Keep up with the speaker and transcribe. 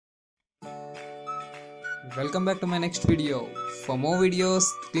Welcome back to my next video. For more videos,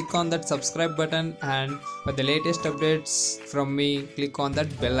 click on that subscribe button, and for the latest updates from me, click on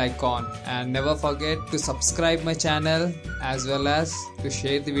that bell icon. And never forget to subscribe my channel as well as to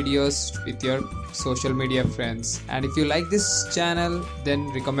share the videos with your social media friends. And if you like this channel,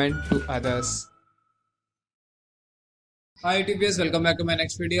 then recommend to others. Hi YouTubers, welcome back to my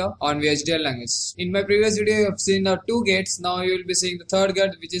next video on VHDL language. In my previous video you have seen the two gates. Now you will be seeing the third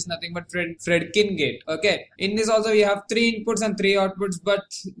gate, which is nothing but Fredkin gate. Okay, in this also we have 3 inputs and 3 outputs, but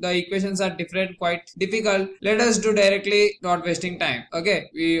the equations are different, quite difficult. Let us do directly, not wasting time.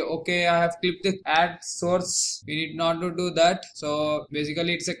 Okay, I have clicked the add source. We need not to do that. So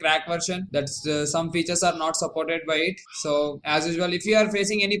basically it's a crack version. That's some features are not supported by it. So as usual, if you are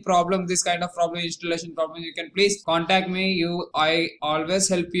facing any problem, this kind of problem, installation problem, you can please contact me. I always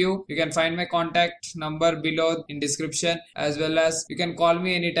help you. You can find my contact number below in description, as well as you can call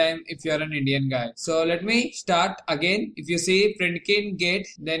me anytime if you are an Indian guy. So let me start again. If you see Fredkin gate,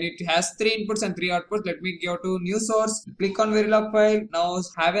 then it has 3 inputs and 3 outputs. Let me go to new source, click on Verilog file. Now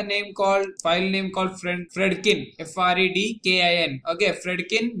have a file name called Fredkin, Fredkin. Okay,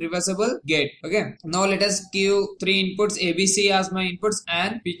 Fredkin reversible gate. Okay, now let us give 3 inputs, ABC as my inputs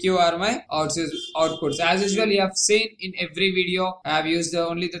and PQ are my outputs. As usual, you have seen in every video I have used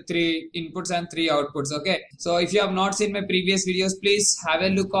only the 3 inputs and 3 outputs. Okay, so if you have not seen my previous videos, please have a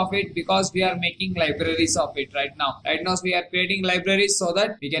look of it, because we are making libraries of it right now we are creating libraries so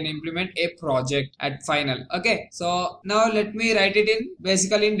that we can implement a project at final. Okay, so now let me write it in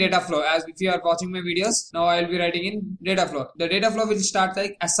basically in data flow. As if you are watching my videos, now I will be writing in data flow. The data flow will start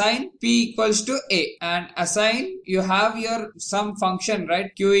like assign p equals to a, and assign, you have your some function,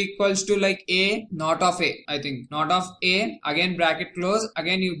 right? Q equals to like a not of a, I think not of a, again bracket close,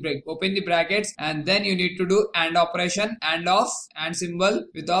 again you open the brackets, and then you need to do AND operation, AND of and symbol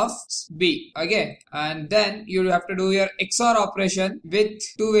with of b. Okay, and then you have to do your XOR operation with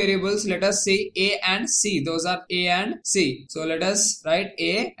 2 variables. Let us say a and c. Those are a and c. So let us write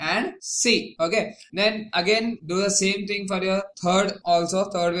a and c. Okay, then again do the same thing for your third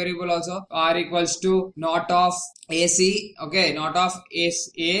variable also. R equals to not of AC. Okay, not of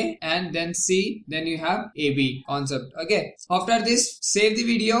A and then C, then you have AB concept. Okay, after this save the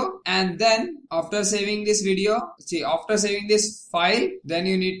video, and then after saving this file, then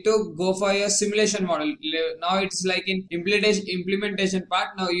you need to go for your simulation model. Now it's like in implementation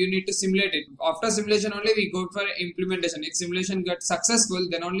part. Now you need to simulate it. After simulation only we go for implementation. If simulation gets successful,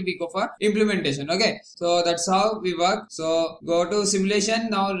 then only we go for implementation. Okay, so that's how we work. So go to simulation.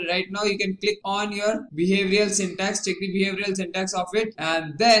 Now right now you can click on your behavioral syntax, check the behavioral syntax of it,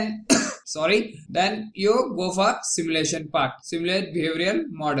 and then then you go for simulation part, simulate behavioral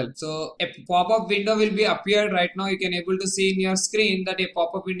model. So a pop-up window will be appeared. Right now you can able to see in your screen that a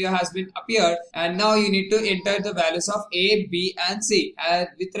pop-up window has been appeared, and now you need to enter the values of A, B and C, and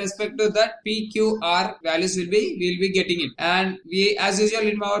with respect to that P, Q, R values we'll be getting it. And we, as usual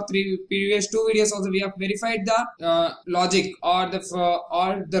in our previous 2 videos also, we have verified the logic or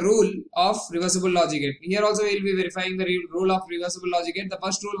the rule of reversible logic gate. Here also we will be verifying the rule of reversible logic gate. The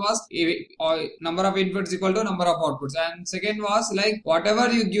first rule was number of inputs equal to number of outputs, and second was like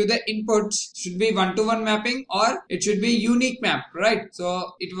whatever you give the inputs should be 1-to-1 mapping, or it should be unique map, right?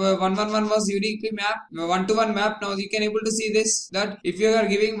 So it was 1-1-1 was uniquely mapped, 1-to-1 map. Now you can able to see this, that if you are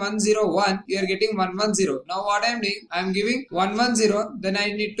giving 1-0-1, you are getting 1-1-0. Now what I am doing, I am giving 1-1-0, then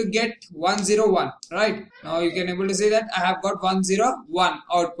I need to get 1-0-1, right? Now you can able to see that I have got 1-0-1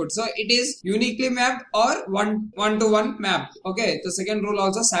 output. So it is uniquely mapped or 1-to-1 mapped. Okay, the second rule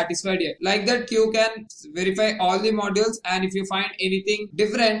also satisfied here. Like that you can verify all the modules, and if you find anything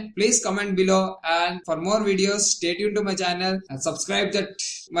different, please comment below. And for more videos, stay tuned to my channel and subscribe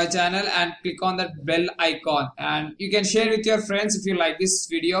my channel and click on that bell icon, and you can share with your friends if you like this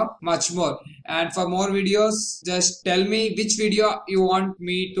video much more. And for more videos, just tell me which video you want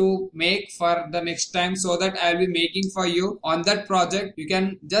me to make for the next time, so that I will be making for you on that project. You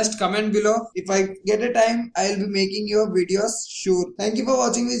can just comment below. If I get a time, I will be making your videos sure. Thank you for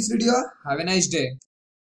watching this video. Have a nice day.